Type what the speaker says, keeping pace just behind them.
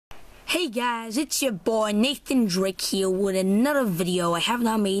Hey guys, it's your boy Nathan Drake here with another video. I have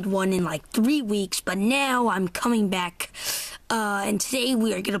not made one in like 3 weeks, but now I'm coming back. And today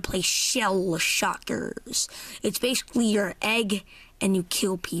we are gonna play Shell Shockers. It's basically your egg and you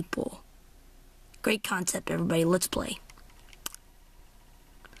kill people. Great concept, everybody. Let's play.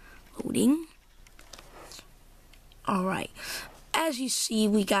 Loading. Alright. As you see,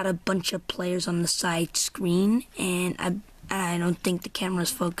 we got a bunch of players on the side screen, and I don't think the camera's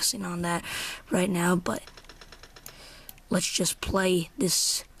focusing on that right now, but let's just play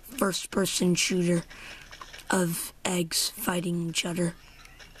this first-person shooter of eggs fighting each other.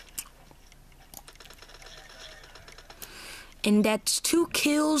 And that's 2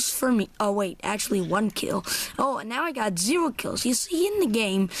 kills for me. Oh wait, actually 1 kill. Oh, and now I got 0 kills. You see, in the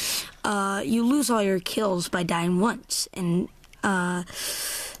game, you lose all your kills by dying once, and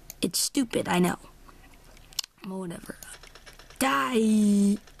it's stupid, I know. Oh, whatever.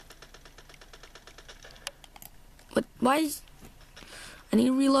 Die! What? Why is... I need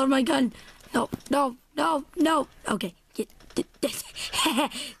to reload my gun. No, no, no, no. Okay.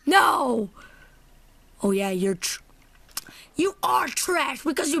 No! Oh yeah, you are trash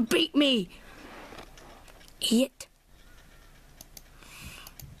because you beat me! Idiot.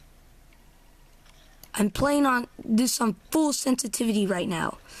 I'm playing on this on full sensitivity right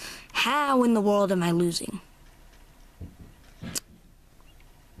now. How in the world am I losing?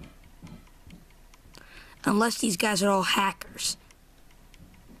 Unless these guys are all hackers.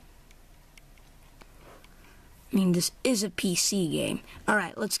 I mean, this is a PC game.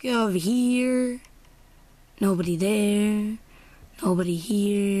 Alright, let's go over here. Nobody there. Nobody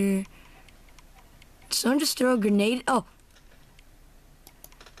here. Someone just throw a grenade. Oh.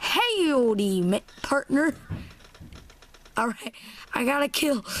 Howdy, partner. Alright, I got a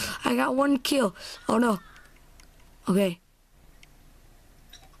kill. I got 1 kill. Oh no. Okay.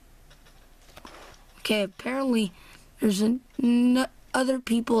 Okay, apparently there's other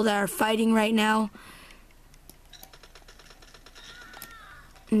people that are fighting right now.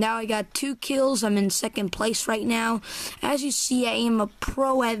 Now I got 2 kills. I'm in 2nd place right now. As you see, I am a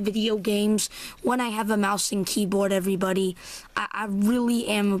pro at video games when I have a mouse and keyboard, everybody. I really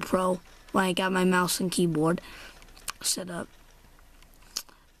am a pro when I got my mouse and keyboard set up.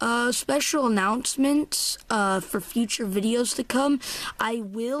 Special announcements for future videos to come. I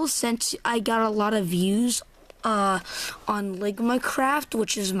will, since I got a lot of views on Ligmacraft,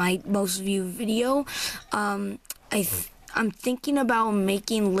 which is my most viewed video. I'm thinking about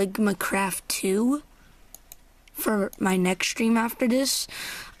making Ligmacraft 2 for my next stream after this.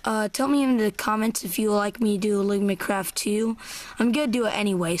 Tell me in the comments if you would like me to do Ligmacraft 2. I'm gonna do it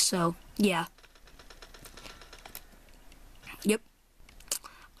anyway, so yeah. Yep.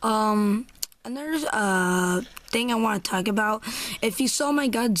 Another thing I want to talk about. If you saw my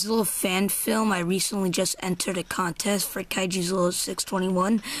Godzilla fan film, I recently just entered a contest for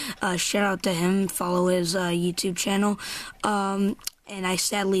Kaijuzilla621. Shout out to him. Follow his YouTube channel. And I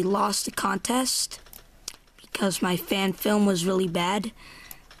sadly lost the contest because my fan film was really bad.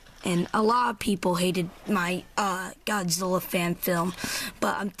 And a lot of people hated my Godzilla fan film.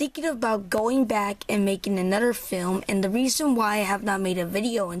 But I'm thinking about going back and making another film. And the reason why I have not made a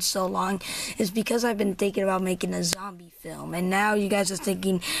video in so long is because I've been thinking about making a zombie film. And now you guys are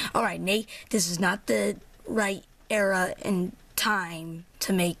thinking, alright, Nate, this is not the right era and time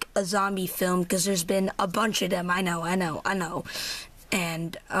to make a zombie film because there's been a bunch of them. I know.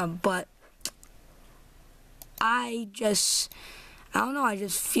 And, but I don't know, I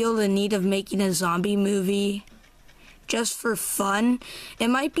just feel the need of making a zombie movie just for fun. It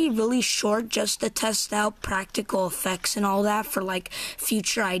might be really short just to test out practical effects and all that for like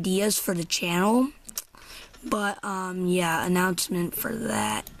future ideas for the channel. But yeah, announcement for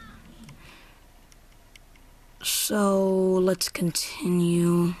that. So let's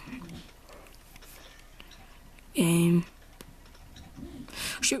continue. Game.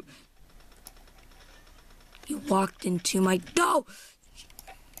 Shoot. You walked into my... No!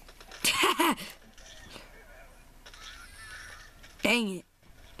 Dang it.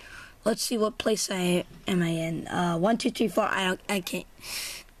 Let's see what place am I in. 1, 2, 3, 4. I can't.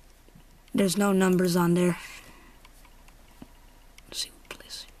 There's no numbers on there. Let's see what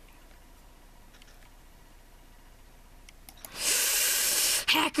place.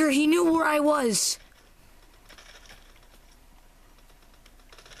 Hacker, he knew where I was.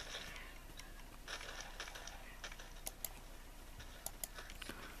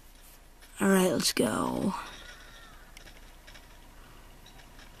 Alright, let's go.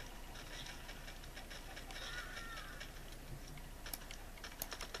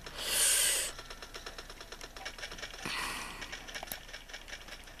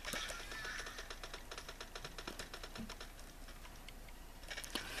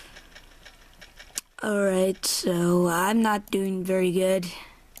 Alright, so I'm not doing very good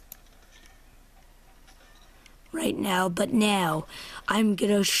right now, but now I'm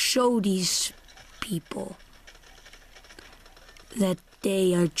gonna show these people that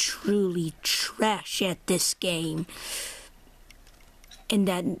they are truly trash at this game, and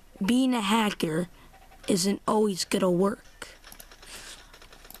that being a hacker isn't always gonna work.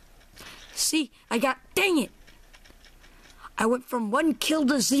 See, dang it! I went from 1 kill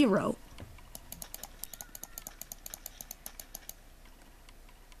to 0.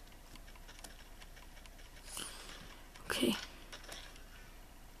 Okay.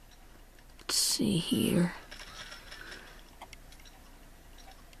 Let's see here.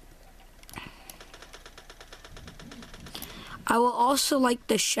 I will also like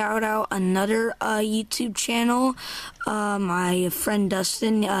to shout out another YouTube channel. My friend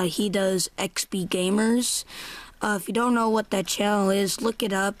Dustin, he does XB Gamers. If you don't know what that channel is, look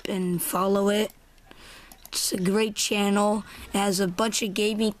it up and follow it. It's a great channel. It has a bunch of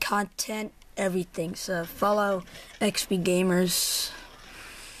gaming content, everything. So follow XB Gamers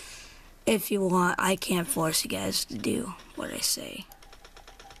if you want. I can't force you guys to do what I say.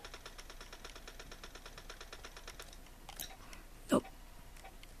 Nope.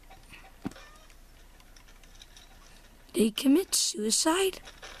 Did he commit suicide?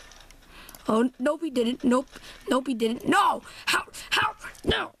 Oh, nope, he didn't. Nope, he didn't. No! How?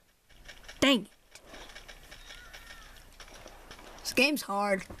 No! Dang it. This game's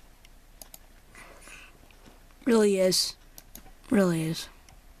hard. Really is. Really is.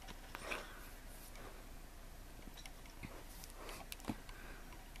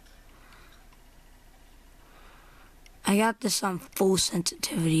 I got this on full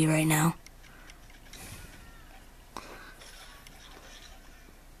sensitivity right now.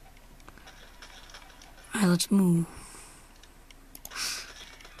 Alright, let's move.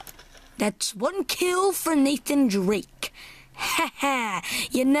 That's 1 kill for Nathan Drake. Haha,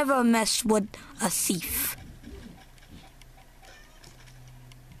 you never mess with a thief.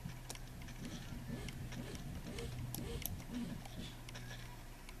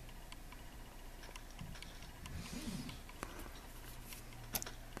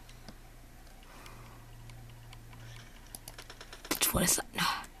 That's what I thought. No.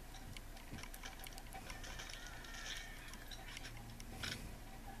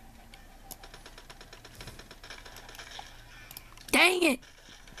 Dang it!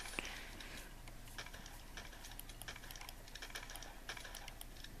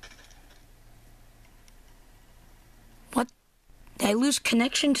 What? Did I lose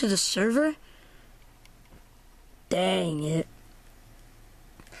connection to the server? Dang it.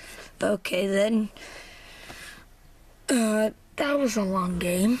 Okay then. That was a long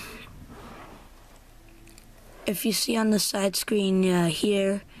game. If you see on the side screen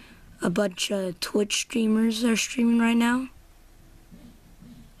here, a bunch of Twitch streamers are streaming right now.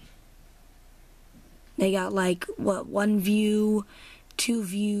 They got like, what, 1 view, 2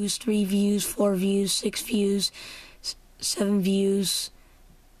 views, 3 views, 4 views, 6 views, 7 views,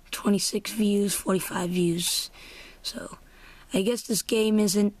 26 views, 45 views. So, I guess this game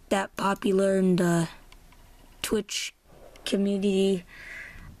isn't that popular in the Twitch community.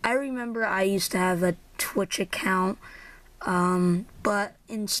 I remember I used to have a Twitch account, but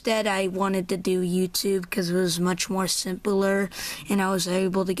instead I wanted to do YouTube because it was much more simpler and I was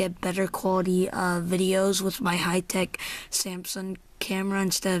able to get better quality videos with my high-tech Samsung camera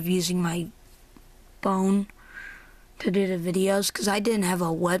instead of using my phone to do the videos, because I didn't have a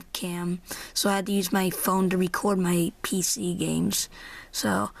webcam, so I had to use my phone to record my PC games.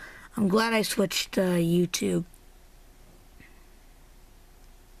 So I'm glad I switched to YouTube.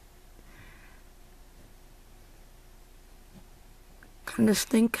 Can this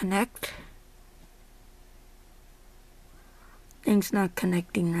thing connect? Thing's not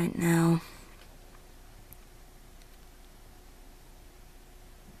connecting right now.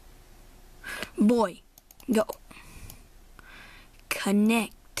 Boy, go.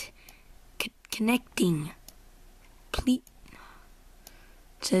 Connect. Connecting. Please.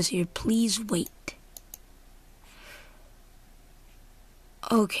 It says here, please wait.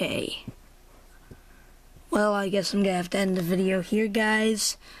 Okay. Well, I guess I'm gonna have to end the video here,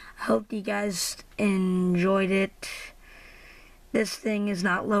 guys. I hope you guys enjoyed it. This thing is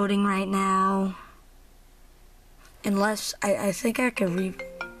not loading right now. Unless, I think I could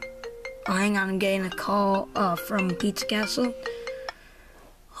oh, hang on, I'm getting a call from Pizza Castle.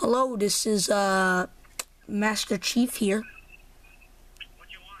 Hello, this is Master Chief here. What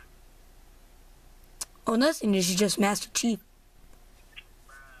you want? Oh, nothing, this is just Master Chief.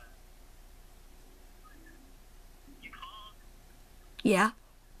 You called? Yeah.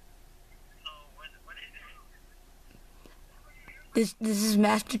 So, what This is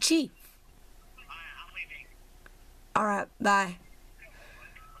Master Chief. I'm leaving. Alright, bye.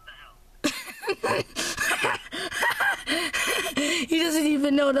 What the hell? He doesn't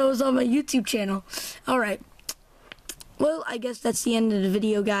even know that was on my YouTube channel. Alright. Well, I guess that's the end of the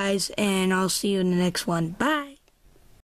video, guys, and I'll see you in the next one. Bye!